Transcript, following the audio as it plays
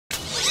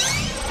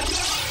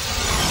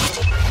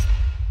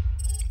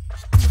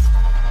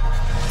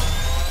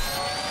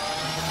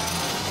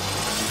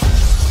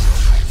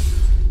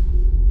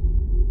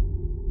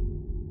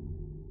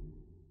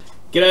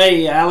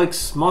G'day,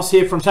 Alex Moss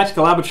here from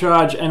Tactical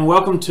Arbitrage, and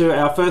welcome to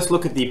our first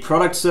look at the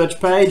product search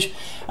page.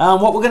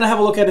 What we're going to have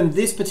a look at in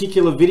this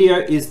particular video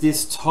is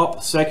this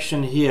top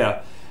section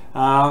here.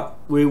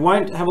 We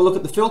won't have a look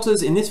at the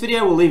filters in this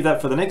video, we'll leave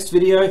that for the next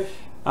video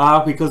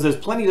because there's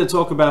plenty to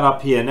talk about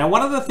up here. Now,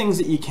 one of the things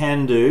that you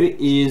can do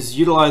is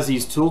utilize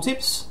these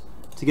tooltips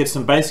to get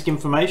some basic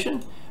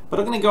information, but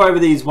I'm going to go over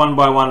these one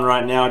by one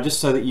right now just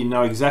so that you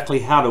know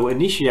exactly how to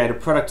initiate a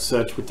product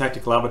search with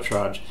Tactical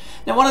Arbitrage.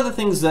 Now, one of the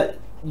things that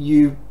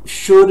you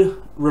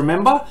should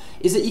remember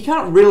is that you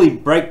can't really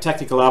break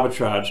Tactical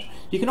Arbitrage.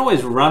 You can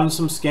always run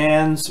some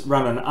scans,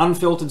 run an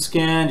unfiltered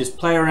scan, just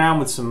play around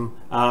with some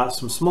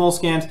small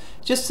scans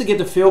just to get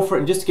the feel for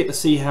it and just to get to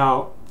see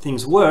how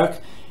things work,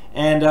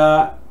 and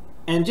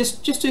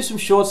just do some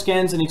short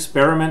scans and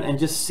experiment and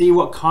just see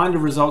what kind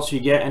of results you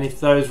get and if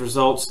those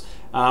results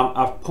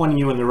are pointing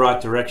you in the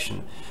right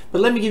direction. But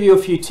let me give you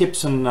a few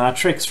tips and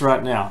tricks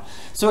right now.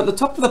 So at the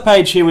top of the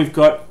page here we've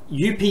got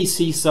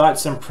UPC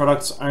sites and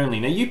products only.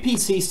 Now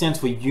UPC stands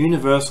for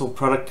Universal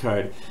Product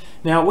Code.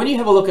 Now when you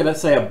have a look at, let's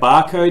say, a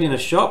barcode in a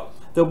shop,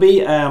 there'll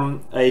be a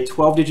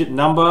 12-digit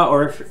number,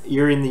 or if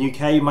you're in the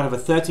UK you might have a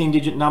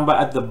 13-digit number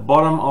at the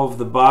bottom of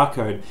the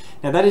barcode.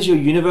 Now that is your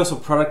Universal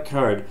Product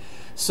Code.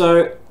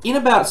 So in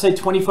about, say,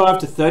 25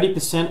 to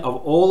 30% of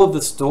all of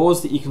the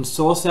stores that you can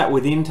source at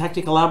within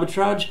Tactical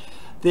Arbitrage,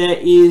 there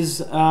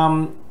is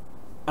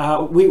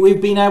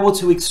we've been able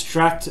to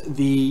extract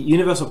the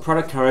Universal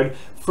Product Code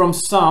from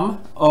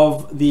some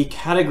of the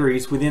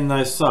categories within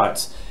those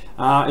sites.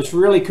 It's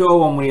really cool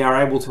when we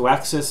are able to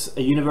access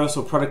a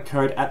Universal Product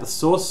Code at the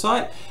source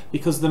site,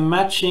 because the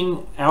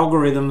matching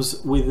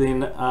algorithms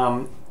within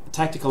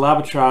Tactical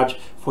Arbitrage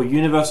for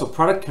Universal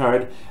Product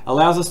Code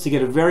allows us to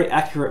get a very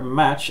accurate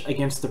match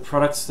against the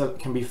products that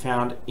can be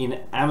found in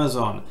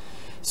Amazon.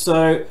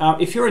 So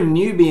if you're a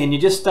newbie and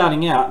you're just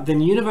starting out,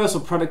 then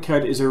Universal Product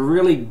Code is a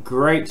really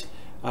great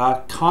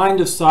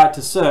kind of site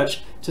to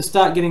search to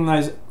start getting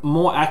those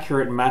more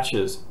accurate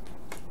matches.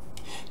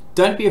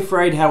 Don't be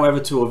afraid, however,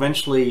 to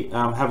eventually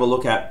have a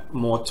look at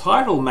more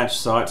title match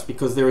sites,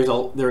 because there is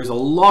a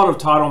lot of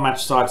title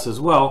match sites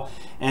as well,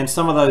 and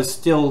some of those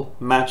still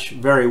match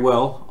very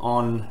well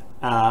on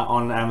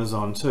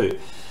Amazon too.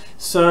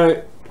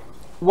 So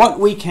what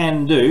we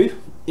can do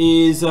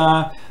is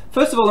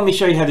first of all, let me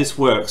show you how this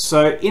works.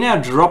 So in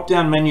our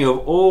drop-down menu of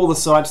all the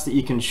sites that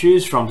you can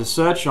choose from to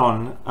search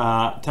on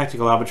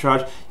Tactical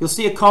Arbitrage, you'll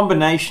see a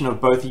combination of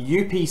both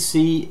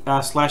UPC/EAN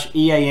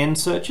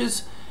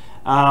searches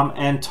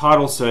and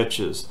title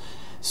searches.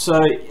 So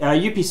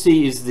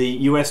UPC is the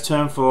US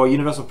term for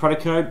Universal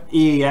Product Code,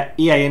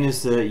 EAN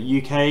is the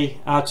UK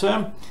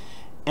term,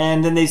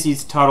 and then there's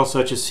these title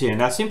searches here.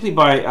 Now simply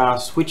by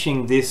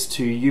switching this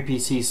to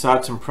UPC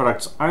sites and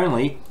products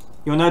only,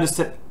 you'll notice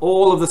that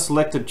all of the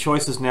selected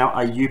choices now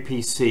are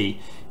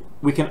UPC.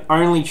 We can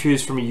only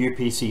choose from a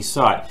UPC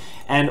site.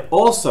 And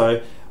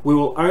also, we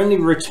will only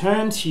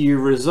return to you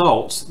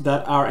results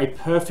that are a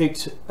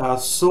perfect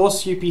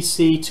source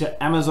UPC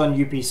to Amazon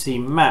UPC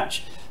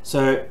match.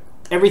 So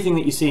everything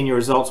that you see in your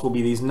results will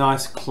be these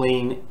nice,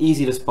 clean,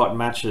 easy to spot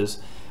matches.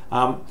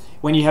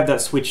 When you have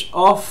that switched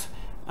off,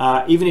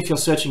 even if you're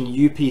searching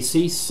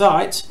UPC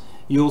sites,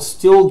 you'll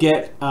still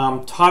get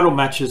title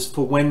matches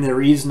for when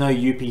there is no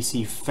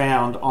UPC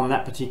found on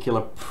that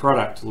particular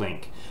product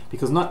link,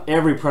 because not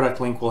every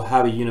product link will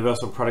have a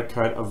Universal Product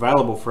Code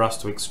available for us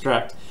to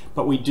extract,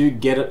 but we do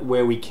get it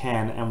where we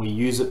can, and we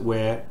use it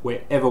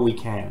wherever we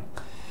can.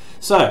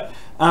 So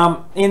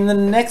in the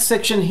next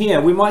section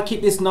here, we might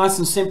keep this nice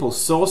and simple: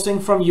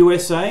 sourcing from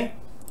USA,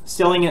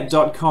 selling at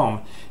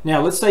 .com.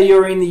 Now let's say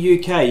you're in the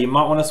UK, you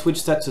might want to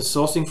switch that to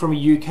sourcing from a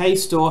UK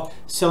store,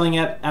 selling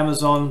at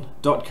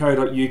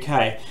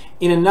amazon.co.uk.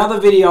 In another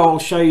video I'll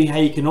show you how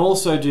you can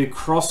also do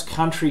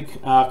cross-country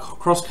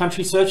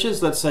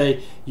searches, let's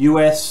say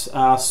US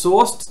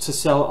sourced to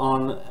sell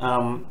on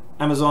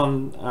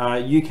Amazon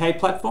UK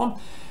platform.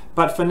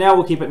 But for now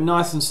we'll keep it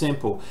nice and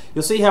simple.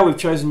 You'll see how we've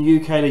chosen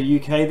UK to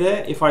UK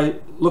there. If I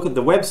look at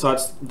the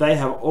websites, they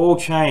have all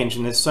changed,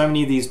 and there's so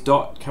many of these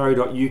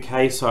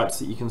 .co.uk sites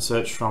that you can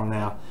search from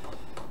now.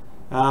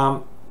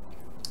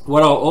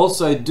 What I'll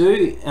also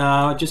do,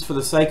 just for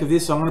the sake of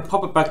this, I'm going to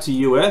pop it back to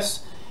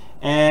US,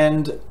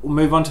 and we'll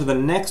move on to the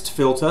next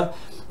filter.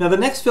 Now the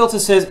next filter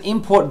says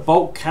import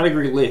bulk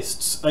category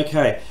lists.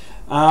 Okay.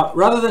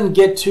 Rather than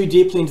get too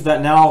deeply into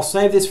that now, I'll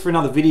save this for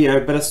another video,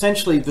 but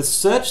essentially the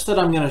search that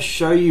I'm going to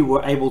show you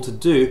we're able to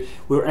do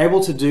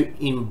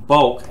in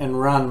bulk and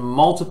run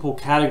multiple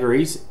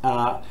categories,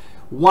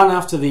 one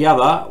after the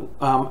other,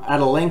 at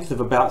a length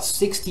of about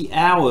 60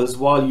 hours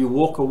while you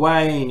walk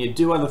away and you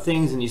do other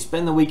things and you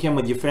spend the weekend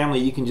with your family.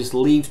 You can just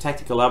leave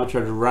Tactical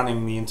Arbitrage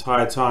running the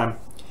entire time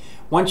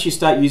once you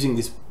start using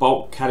this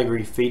bulk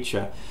category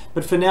feature.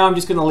 But for now I'm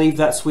just going to leave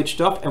that switched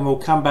off, and we'll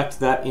come back to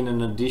that in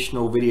an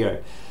additional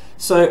video.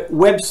 So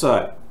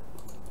website.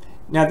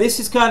 Now this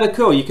is kind of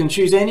cool. You can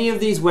choose any of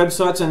these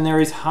websites, and there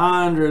is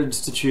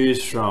hundreds to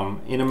choose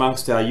from in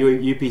amongst our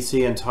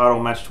UPC and title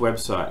matched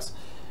websites.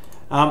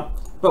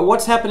 But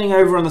what's happening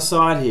over on the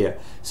side here?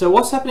 So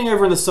what's happening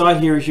over on the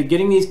side here is you're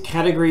getting these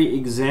category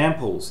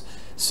examples.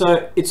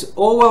 So it's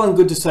all well and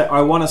good to say,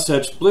 I want to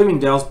search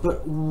Bloomingdale's,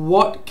 but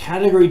what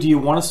category do you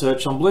want to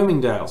search on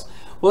Bloomingdale's?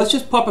 Well, let's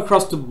just pop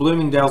across to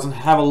Bloomingdale's and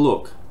have a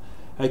look.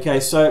 Okay,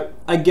 so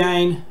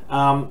again,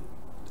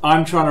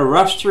 I'm trying to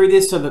rush through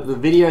this so that the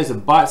videos are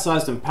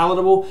bite-sized and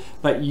palatable,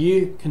 but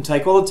you can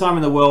take all the time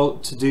in the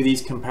world to do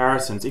these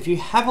comparisons. If you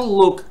have a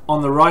look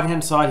on the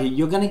right-hand side here,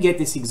 you're going to get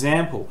this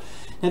example.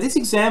 Now, this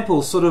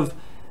example sort of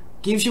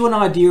gives you an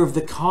idea of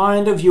the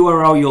kind of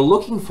URL you're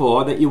looking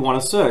for that you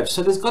want to search.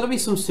 So there's got to be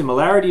some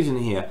similarities in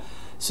here.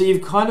 So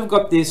you've kind of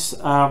got this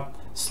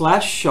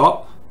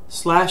 /shop/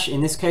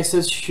 in this case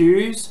says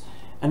shoes,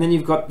 and then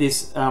you've got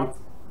this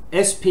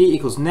SP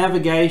equals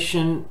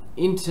navigation,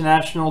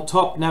 international,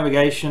 top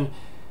navigation,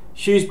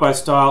 shoes by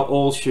style,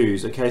 all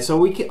shoes. Okay,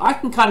 so I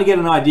can kind of get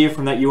an idea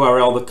from that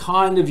URL, the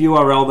kind of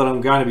URL that I'm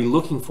going to be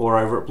looking for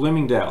over at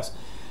Bloomingdale's.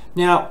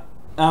 Now,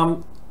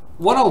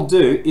 what I'll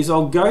do is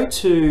I'll go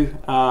to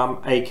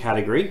a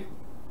category,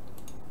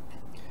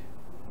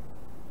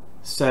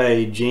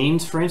 say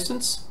jeans for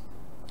instance,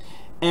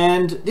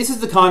 and this is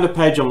the kind of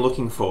page I'm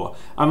looking for.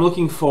 I'm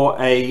looking for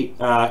a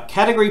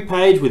category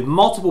page with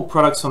multiple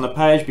products on the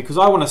page because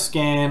I want to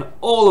scan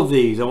all of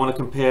these. I want to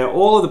compare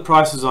all of the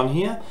prices on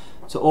here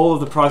to all of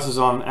the prices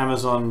on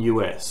Amazon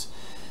US.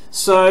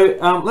 So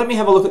let me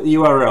have a look at the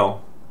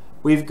URL.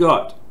 We've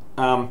got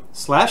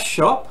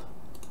 /shop.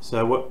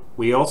 So what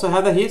we also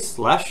have that here,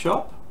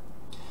 /shop.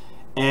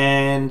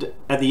 And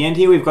at the end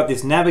here, we've got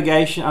this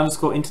navigation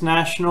 _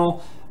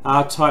 international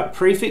type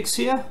prefix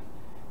here.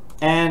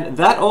 And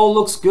that all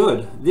looks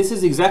good. This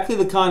is exactly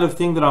the kind of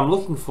thing that I'm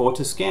looking for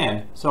to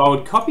scan. So I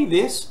would copy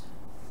this,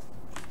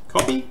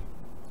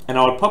 and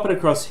I would pop it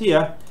across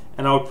here,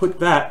 and I would put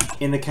that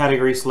in the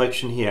category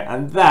selection here.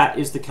 And that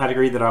is the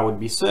category that I would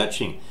be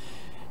searching.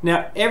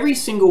 Now, every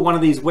single one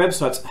of these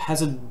websites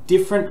has a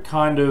different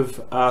kind of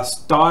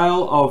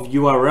style of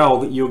URL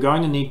that you're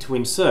going to need to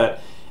insert.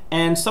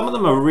 And some of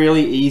them are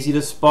really easy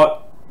to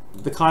spot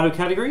the kind of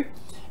category,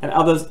 and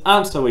others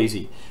aren't so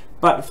easy.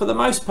 But for the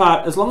most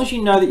part, as long as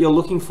you know that you're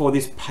looking for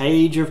this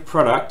page of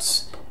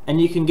products, and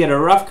you can get a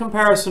rough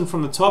comparison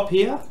from the top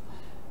here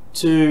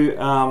to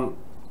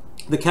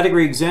the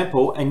category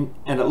example, and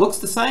it looks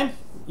the same,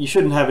 you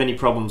shouldn't have any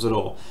problems at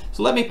all.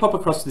 So let me pop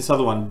across to this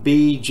other one,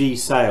 BG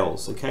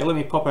Sales. Okay, let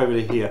me pop over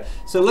to here.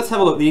 So let's have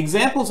a look. The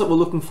examples that we're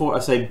looking for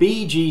are, say,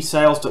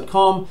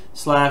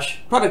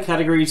 bgsales.com/product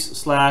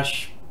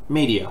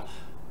categories/media.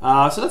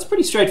 So that's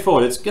pretty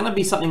straightforward. It's going to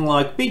be something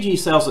like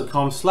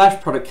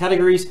bgsales.com/product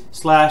categories/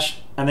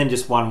 and then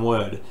just one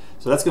word.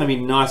 So that's going to be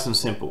nice and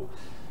simple.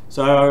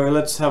 So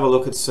let's have a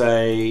look at,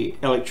 say,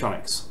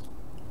 electronics.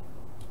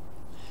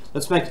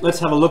 Let's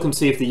have a look and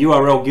see if the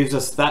URL gives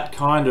us that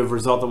kind of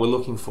result that we're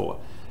looking for.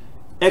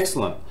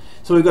 Excellent.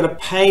 So we've got a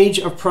page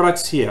of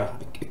products here,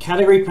 a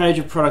category page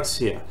of products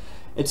here.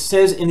 It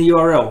says in the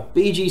URL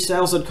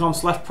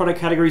bgsales.com/product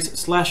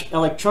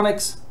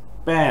categories/electronics.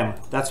 Bam,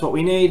 that's what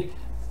we need.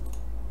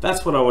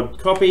 That's what I would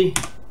copy,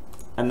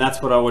 and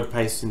that's what I would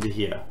paste into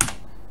here.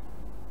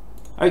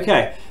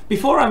 Okay,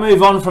 before I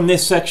move on from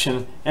this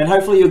section, and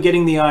hopefully you're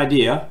getting the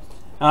idea,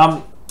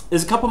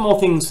 there's a couple more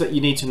things that you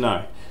need to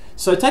know.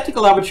 So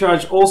Tactical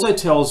Arbitrage also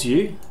tells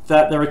you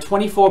that there are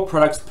 24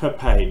 products per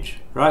page,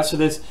 right? So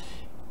there's,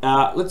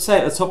 let's say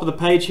at the top of the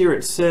page here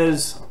it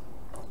says,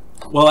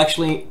 well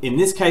actually in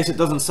this case it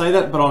doesn't say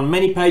that, but on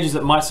many pages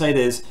it might say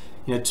there's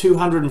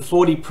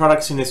 240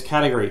 products in this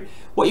category.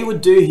 What you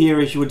would do here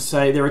is you would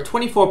say there are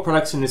 24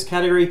 products in this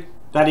category,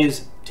 that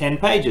is 10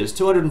 pages.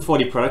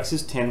 240 products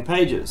is 10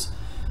 pages.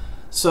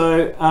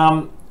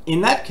 So in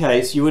that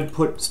case you would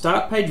put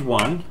start page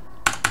 1,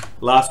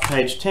 last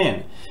page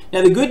 10.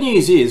 Now the good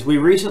news is we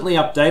recently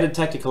updated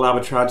Tactical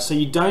Arbitrage, so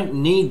you don't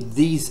need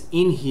these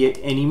in here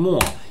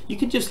anymore. You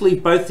can just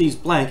leave both these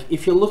blank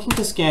if you're looking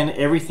to scan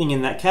everything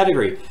in that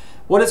category.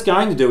 What it's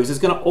going to do is it's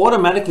going to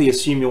automatically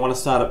assume you want to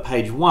start at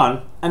page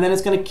 1, and then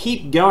it's going to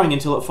keep going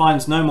until it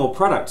finds no more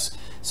products.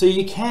 So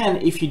you can,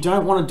 if you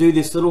don't want to do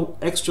this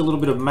extra little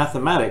bit of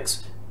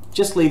mathematics,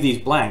 just leave these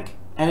blank,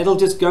 and it'll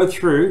just go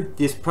through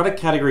this product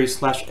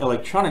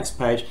categories/electronics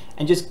page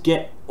and just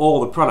get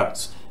all the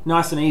products.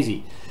 Nice and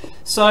easy.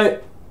 So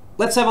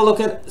let's have a look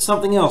at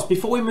something else.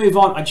 Before we move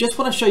on, I just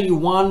want to show you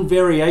one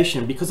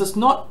variation, because it's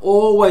not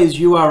always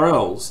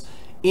URLs.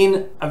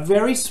 In a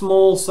very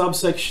small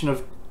subsection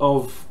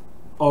of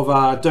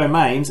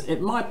domains,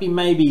 it might be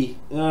maybe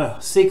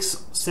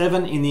 6,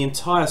 7 in the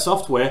entire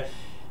software.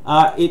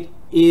 It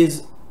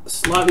is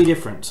slightly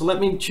different. So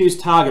let me choose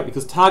Target,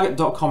 because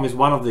Target.com is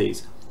one of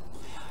these.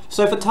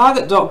 So for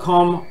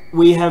Target.com,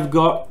 we have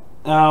got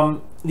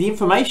the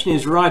information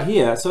is right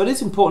here. So it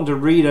is important to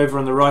read over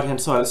on the right hand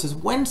side. It says,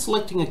 when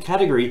selecting a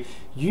category,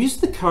 use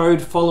the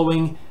code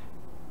following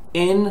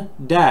N-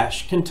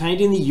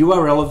 contained in the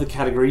URL of the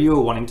category you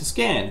are wanting to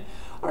scan.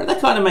 All right,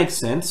 that kind of makes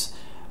sense.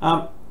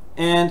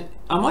 And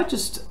I might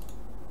just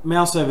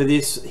mouse over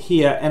this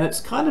here, and it's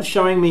kind of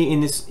showing me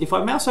in this, if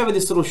I mouse over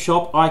this little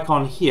shop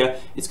icon here,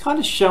 it's kind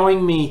of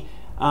showing me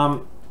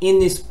in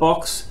this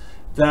box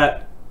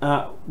that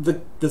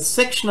the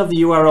section of the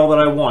URL that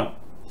I want.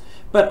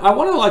 But I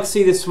want to like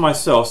see this for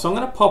myself, so I'm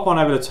going to pop on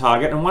over to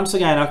Target, and once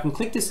again I can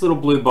click this little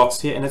blue box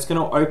here and it's going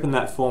to open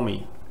that for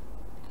me.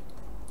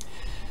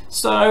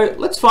 So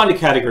let's find a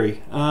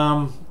category.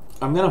 I'm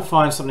going to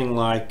find something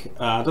like,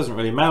 it doesn't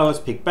really matter, let's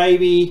pick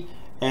baby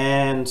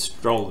and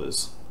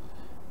strollers.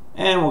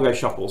 And we'll go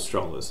shop all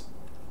strollers.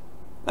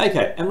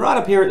 Okay, and right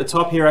up here at the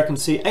top here I can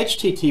see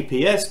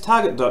https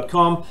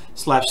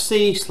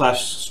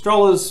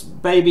target.com/c/strollers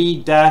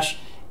baby -n-,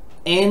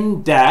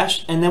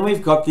 and then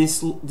we've got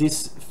this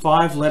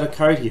 5-letter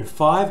code here,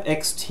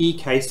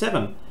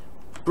 5xtk7.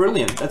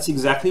 Brilliant, that's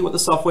exactly what the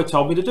software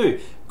told me to do.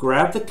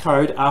 Grab the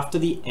code after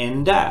the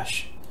n-.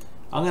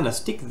 I'm going to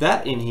stick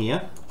that in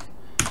here.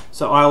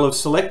 So I'll have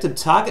selected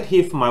target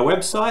here for my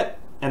website,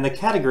 and the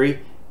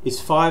category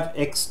is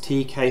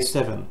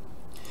 5xtk7.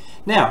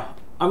 Now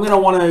I'm going to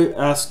want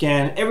to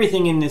scan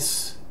everything in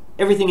this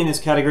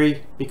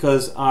category,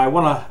 because I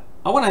want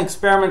to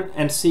experiment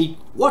and see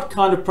what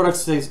kind of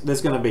products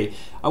there's going to be.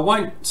 I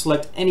won't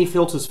select any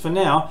filters for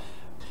now.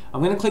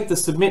 I'm going to click the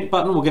submit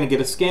button. We're going to get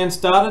a scan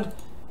started.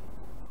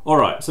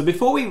 Alright, so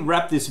before we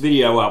wrap this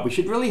video up, we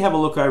should really have a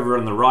look over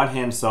on the right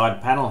hand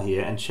side panel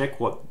here and check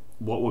what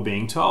we're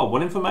being told.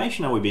 What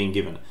information are we being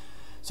given?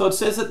 So it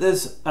says that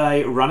there's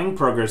a running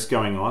progress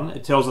going on.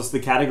 It tells us the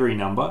category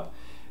number.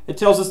 It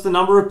tells us the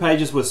number of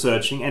pages we're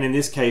searching, and in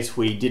this case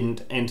we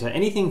didn't enter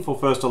anything for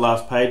first or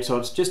last page, so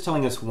it's just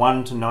telling us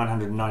 1 to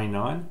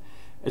 999.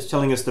 It's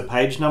telling us the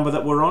page number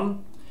that we're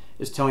on.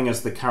 It's telling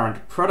us the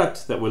current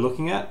product that we're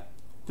looking at,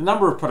 the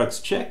number of products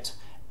checked,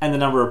 and the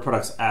number of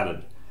products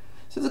added.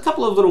 So there's a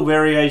couple of little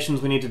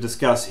variations we need to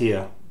discuss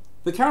here.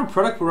 The current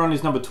product we're on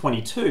is number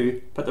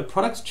 22, but the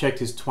products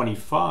checked is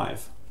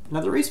 25. Now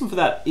the reason for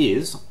that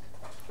is,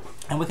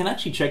 and we can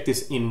actually check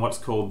this in what's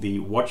called the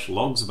watch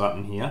logs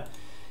button here,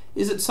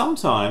 is that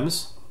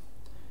sometimes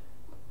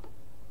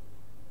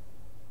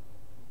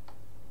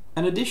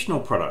an additional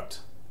product,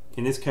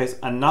 in this case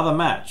another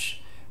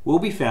match, will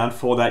be found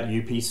for that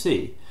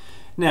UPC.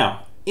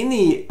 Now in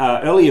the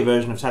earlier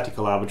version of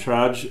Tactical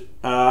Arbitrage,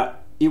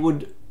 it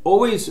would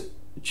always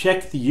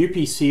check the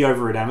UPC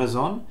over at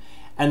Amazon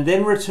and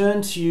then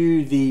return to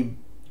you the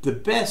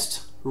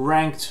best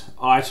ranked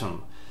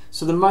item.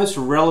 So the most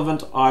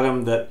relevant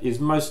item that is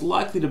most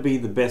likely to be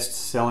the best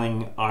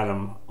selling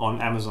item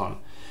on Amazon.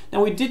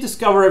 Now we did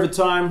discover over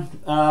time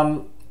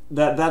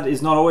that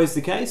is not always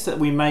the case, that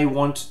we may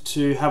want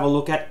to have a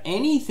look at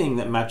anything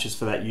that matches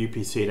for that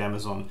UPC at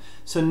Amazon.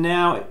 So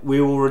now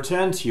we will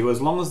return to you,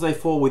 as long as they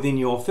fall within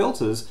your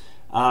filters,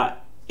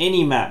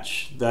 any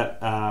match that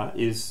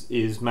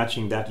is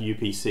matching that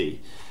UPC.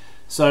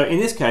 So in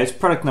this case,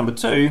 product number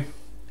 2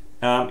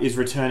 is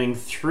returning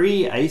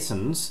 3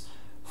 ASINs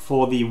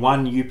for the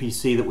 1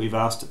 UPC that we've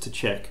asked it to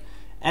check.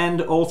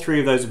 And all 3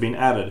 of those have been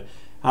added,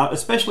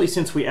 especially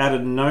since we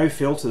added no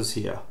filters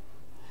here.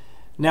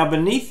 Now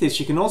beneath this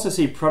you can also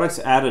see products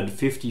added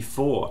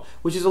 54,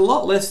 which is a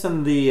lot less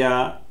than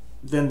the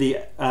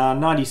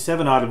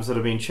 97 items that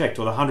have been checked,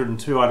 or the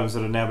 102 items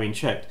that have now been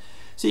checked.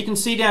 So you can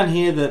see down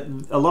here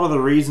that a lot of the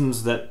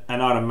reasons that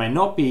an item may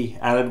not be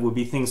added would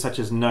be things such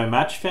as no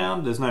match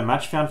found. There's no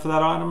match found for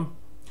that item.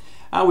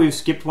 We've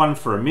skipped one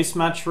for a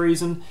mismatch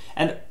reason,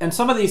 and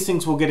some of these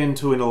things we'll get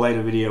into in a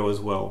later video as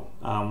well.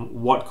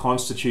 What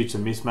constitutes a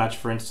mismatch,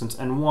 for instance,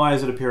 and why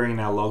is it appearing in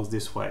our logs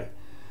this way.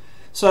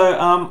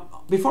 So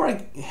before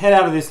I head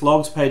out of this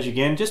logs page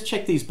again, just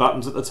check these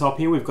buttons at the top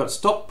here. We've got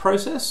stop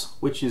process,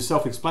 which is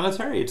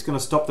self-explanatory. It's going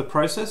to stop the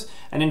process,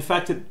 and in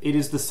fact it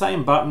is the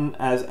same button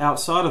as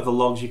outside of the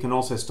logs. You can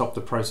also stop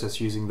the process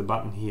using the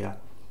button here.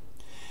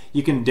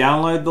 You can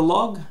download the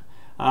log,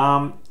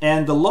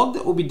 and the log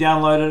that will be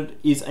downloaded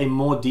is a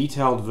more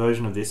detailed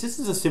version of this. This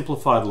is a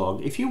simplified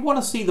log. If you want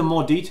to see the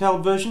more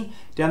detailed version,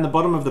 down the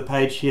bottom of the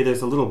page here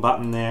there's a little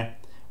button there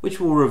which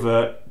will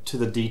revert to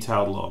the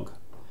detailed log.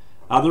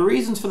 The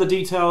reasons for the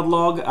detailed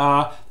log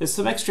are, there's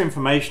some extra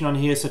information on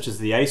here, such as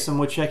the ASIN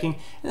we're checking,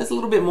 and there's a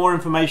little bit more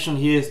information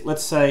here.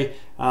 Let's say,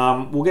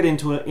 we'll get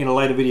into it in a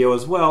later video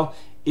as well,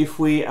 if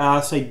we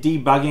are, say,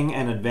 debugging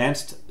an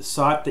advanced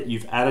site that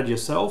you've added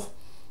yourself,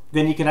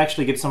 then you can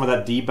actually get some of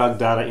that debug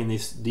data in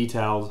this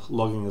detailed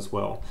logging as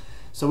well.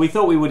 So we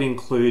thought we would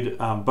include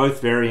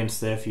both variants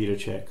there for you to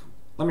check.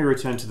 Let me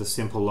return to the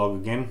simple log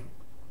again.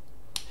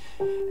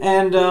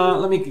 And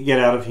let me get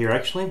out of here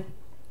actually.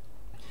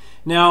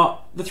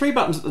 Now, the 3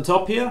 buttons at the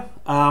top here,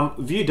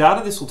 view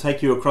data, this will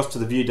take you across to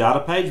the view data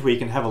page where you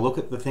can have a look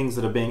at the things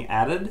that are being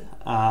added.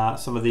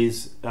 Some of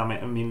these,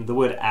 I mean, the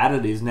word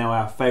added is now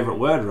our favorite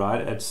word,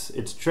 right?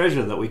 It's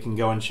treasure that we can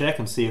go and check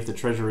and see if the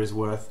treasure is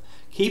worth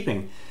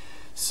keeping.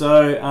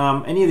 So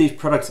any of these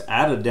products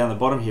added down the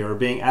bottom here are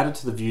being added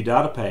to the view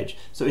data page.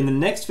 So in the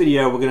next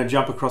video, we're going to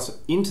jump across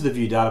into the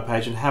view data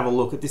page and have a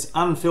look at this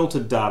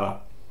unfiltered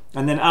data.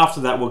 And then after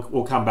that,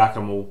 we'll come back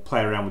and we'll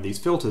play around with these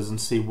filters and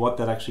see what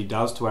that actually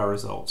does to our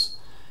results.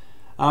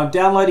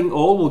 Downloading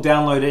all will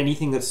download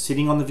anything that's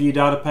sitting on the view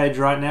data page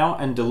right now,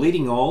 and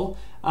deleting all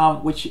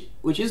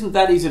which isn't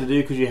that easy to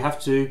do because you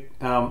have to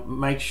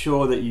make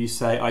sure that you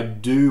say I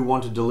do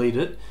want to delete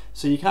it.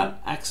 So you can't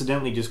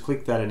accidentally just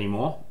click that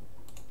anymore.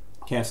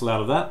 Cancel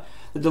out of that.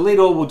 The delete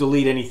all will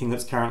delete anything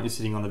that's currently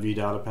sitting on the view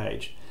data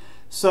page.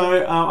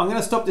 So I'm going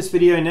to stop this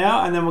video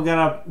now, and then we're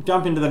going to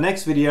jump into the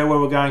next video where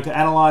we're going to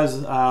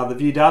analyze the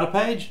view data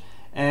page,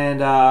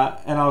 and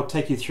I'll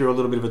take you through a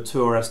little bit of a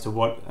tour as to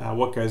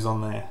what goes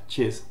on there.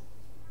 Cheers.